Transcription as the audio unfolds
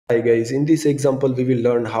Hi guys, in this example we will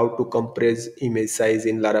learn how to compress image size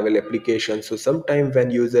in Laravel application. So sometime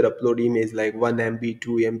when user upload image like 1 MB,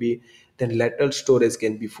 2 MB, then lateral storage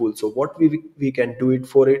can be full. So what we can do it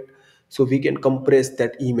for it? So we can compress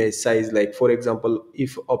that image size. Like for example,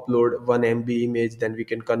 if upload 1 MB image, then we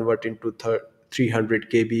can convert into 300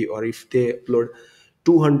 KB, or if they upload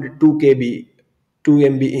 202 KB 2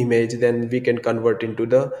 MB image, then we can convert into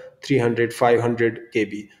the 300 500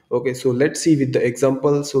 KB. Okay, so let's see with the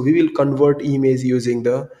example. So we will convert image using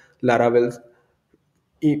the Laravel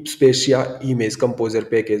Spacia image composer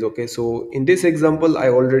package. Okay, so in this example I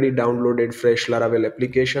already downloaded fresh Laravel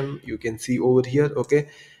application, you can see over here. Okay,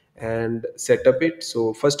 and set up it.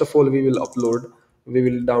 So first of all we will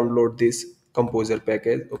download this composer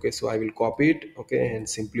package. Okay, so I will copy it, okay, and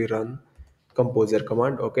simply run composer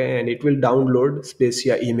command. Okay, and it will download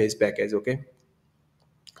Spacia image package. Okay,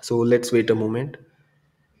 so let's wait a moment.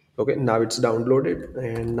 Okay, now it's downloaded,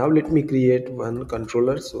 and now let me create one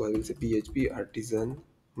controller. So I will say php artisan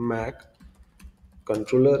mac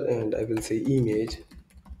controller, and I will say image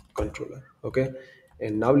controller. Okay,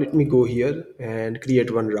 and now let me go here and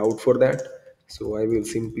create one route for that. So I will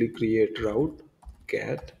simply create route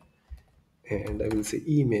cat, and I will say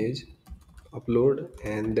image upload,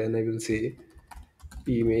 and then I will say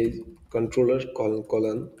image controller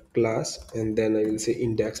colon class, and then I will say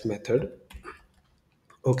index method.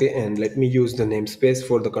 Okay, and let me use the namespace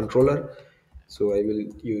for the controller. So I will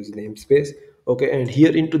use namespace. Okay, and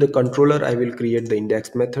here into the controller I will create the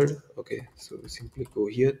index method. Okay, so simply go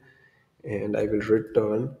here, and I will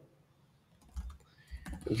return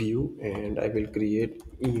view, and I will create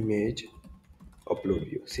image upload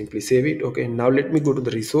view. Simply save it. Okay, now let me go to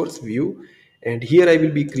the resource view, and here I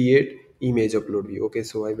will be create image upload view. Okay,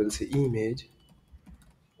 so I will say image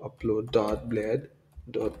upload.blade.php.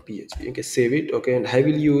 Okay, save it. Okay, and I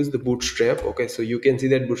will use the bootstrap. Okay, so you can see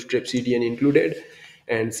that bootstrap cdn included,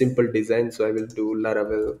 and simple design. So I will do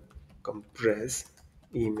Laravel compress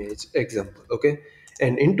image example. Okay,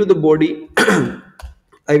 and into the body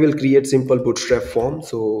I will create simple bootstrap form.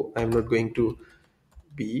 So I'm not going to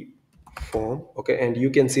be form. Okay, and you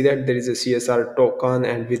can see that there is a csr token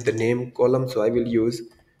and with the name column. So I will use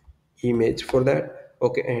image for that.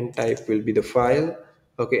 Okay, and type will be the file.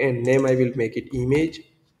 Okay, and name I will make it image.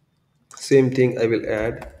 Same thing, I will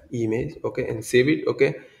add image. Okay, and save it.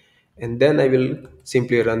 Okay, and then I will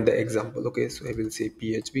simply run the example. Okay, so I will say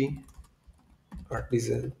php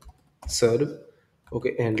artisan serve.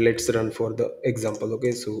 Okay, and let's run for the example.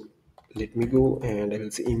 Okay, so let me go, and I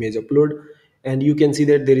will say image upload, and you can see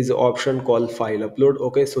that there is an option called file upload.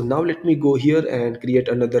 Okay, so now let me go here and create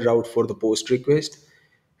another route for the post request.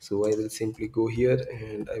 So I will simply go here,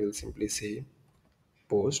 and I will simply say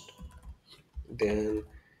post, then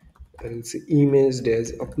I will say image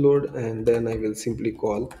dash upload, and then I will simply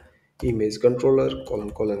call image controller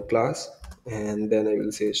colon class, and then I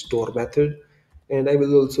will say store method, and I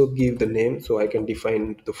will also give the name so I can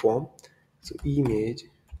define the form. So image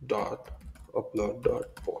dot upload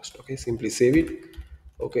dot post. Okay, simply save it.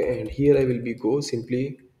 Okay, and here I will be go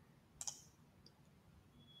simply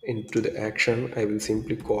into the action. I will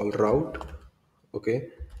simply call route. Okay,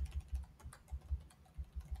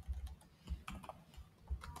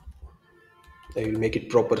 I will make it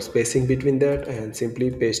proper spacing between that and simply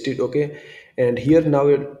paste it. Okay, and here now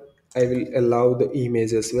I will allow the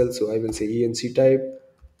image as well. So I will say enc type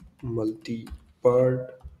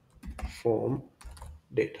multi-part form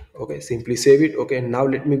data. Okay, simply save it. Okay, and now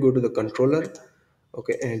let me go to the controller.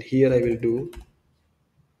 Okay, and here I will do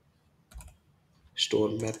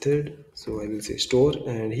store method. So I will say store,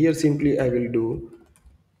 and here simply I will do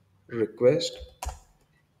request,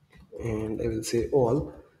 and I will say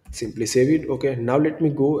all. Simply save it. Okay, now let me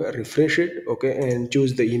go refresh it. Okay, and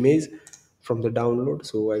choose the image from the download.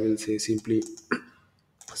 So I will say simply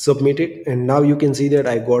submit it, and now you can see that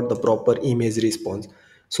I got the proper image response.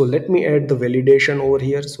 So let me add the validation over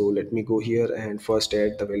here. So let me go here and first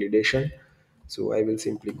add the validation. So I will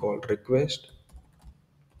simply call request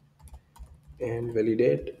and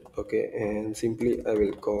validate. Okay, and simply I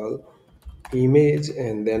will call image,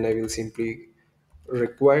 and then I will simply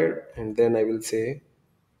required, and then I will say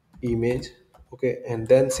image. Okay, and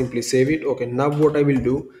then simply save it. Okay, now what I will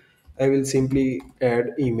do, I will simply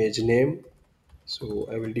add image name. So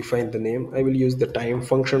I will define the name. I will use the time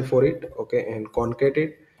function for it. Okay, and concat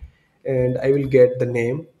it, and I will get the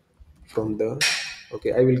name from the,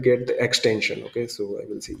 okay, I will get the extension. Okay, so I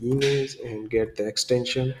will say image and get the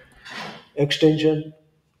extension,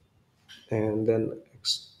 and then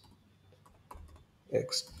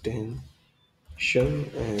extension,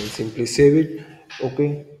 and simply save it.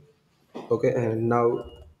 Okay, okay, and now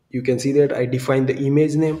You can see that I define the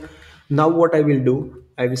image name. Now what I will do,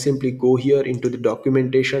 I will simply go here into the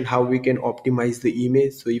documentation how we can optimize the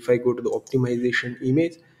image. So if I go to the optimization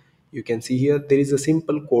image, you can see here there is a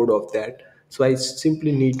simple code of that. So I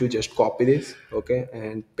simply need to just copy this, okay,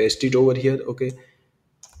 and paste it over here, okay.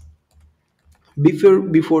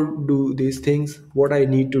 Before do these things, what I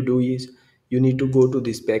need to do is you need to go to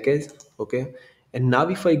this package, okay. And now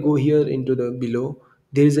if I go here into the below,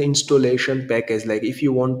 there is an installation package. Like if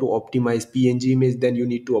you want to optimize png image, then you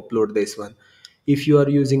need to upload this one. If you are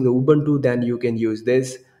using the ubuntu, then you can use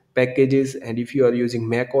this packages, and if you are using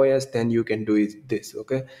mac os, then you can do this,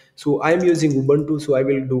 okay. So I'm using ubuntu, so I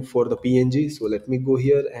will do for the png. So let me go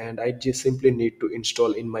here, and I just simply need to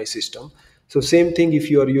install in my system. So same thing, if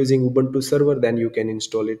you are using ubuntu server, then you can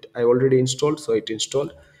install it. I already installed, so it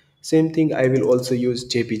installed. Same thing, I will also use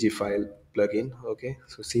jpg file plugin, okay.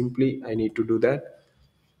 So simply I need to do that,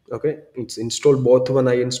 okay. It's installed, both one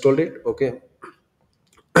I installed it, okay.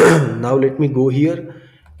 Now let me go here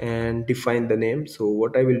and define the name. So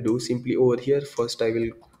what I will do, simply over here, first I will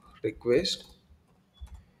request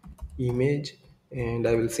image, and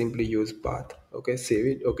I will simply use path, okay. Save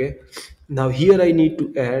it, okay. Now here I need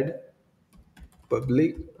to add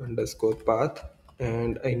public underscore path,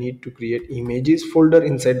 and I need to create images folder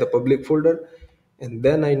inside the public folder, and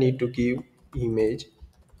then I need to give image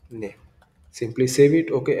name. Simply save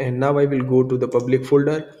it, okay. And now I will go to the public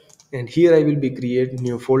folder, and here I will be create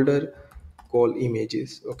new folder called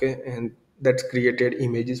images, okay. And that's created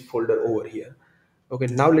images folder over here, okay.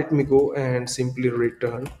 Now let me go and simply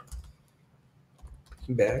return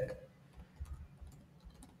back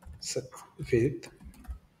with,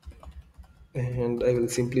 and I will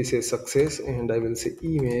simply say success, and I will say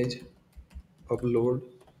image upload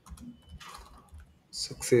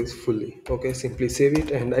successfully, okay. Simply save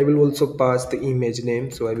it, and I will also pass the image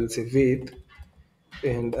name. So I will say with,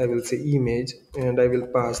 and I will say image, and I will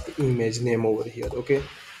pass the image name over here, okay.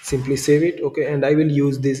 Simply save it, okay. And I will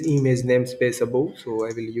use this image name space above, so I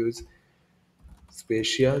will use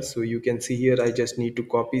spacia. So you can see here I just need to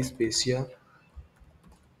copy spacia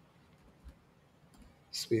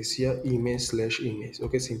image slash image,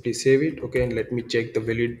 okay. Simply save it, okay. And let me check the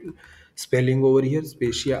valid spelling over here,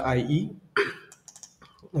 spacia ie,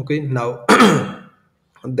 okay. Now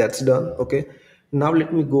that's done, okay. Now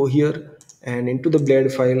let me go here, and into the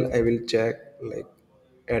blade file I will check like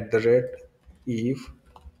at the rate if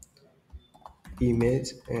image,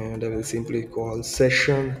 and I will simply call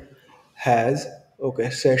session has, okay,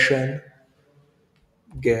 session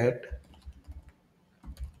get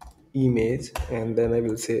image, and then I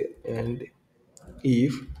will say and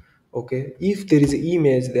if, okay, if there is an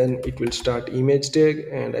image, then it will start image tag,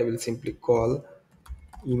 and I will simply call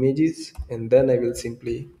images, and then I will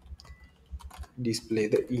simply display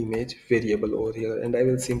the image variable over here, and I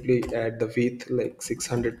will simply add the width like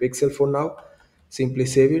 600 pixel for now. Simply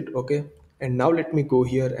save it, okay. And now let me go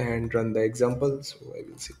here and run the example. So I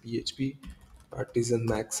will say php artisan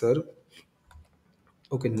max serve,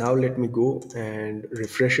 okay. Now let me go and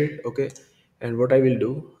refresh it, okay. And what I will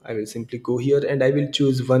do, I will simply go here, and I will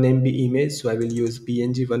choose 1 MB image. So I will use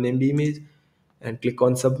png 1 MB image, and click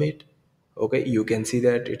on submit, okay. You can see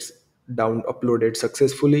that it's down uploaded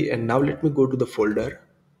successfully. And now let me go to the folder,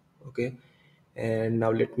 okay. And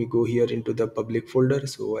now let me go here into the public folder.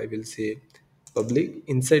 So I will say public,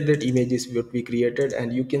 inside that image is what we created,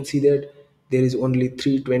 and you can see that there is only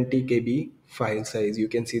 320 KB file size. You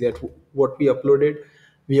can see that what we uploaded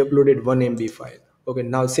 1 MB file, okay.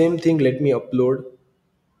 Now same thing, let me upload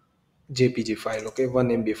jpg file, okay, 1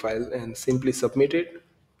 MB file, and simply submit it.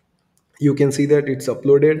 You can see that it's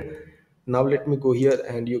uploaded. Now let me go here,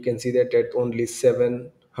 and you can see that at only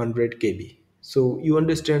 700 KB. So you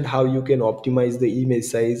understand how you can optimize the image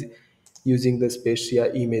size using the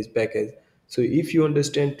Spacia image package. So if you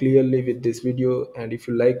understand clearly with this video, and if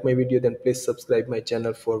you like my video, then please subscribe my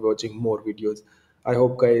channel for watching more videos. I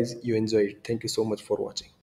hope guys you enjoyed. Thank you so much for watching.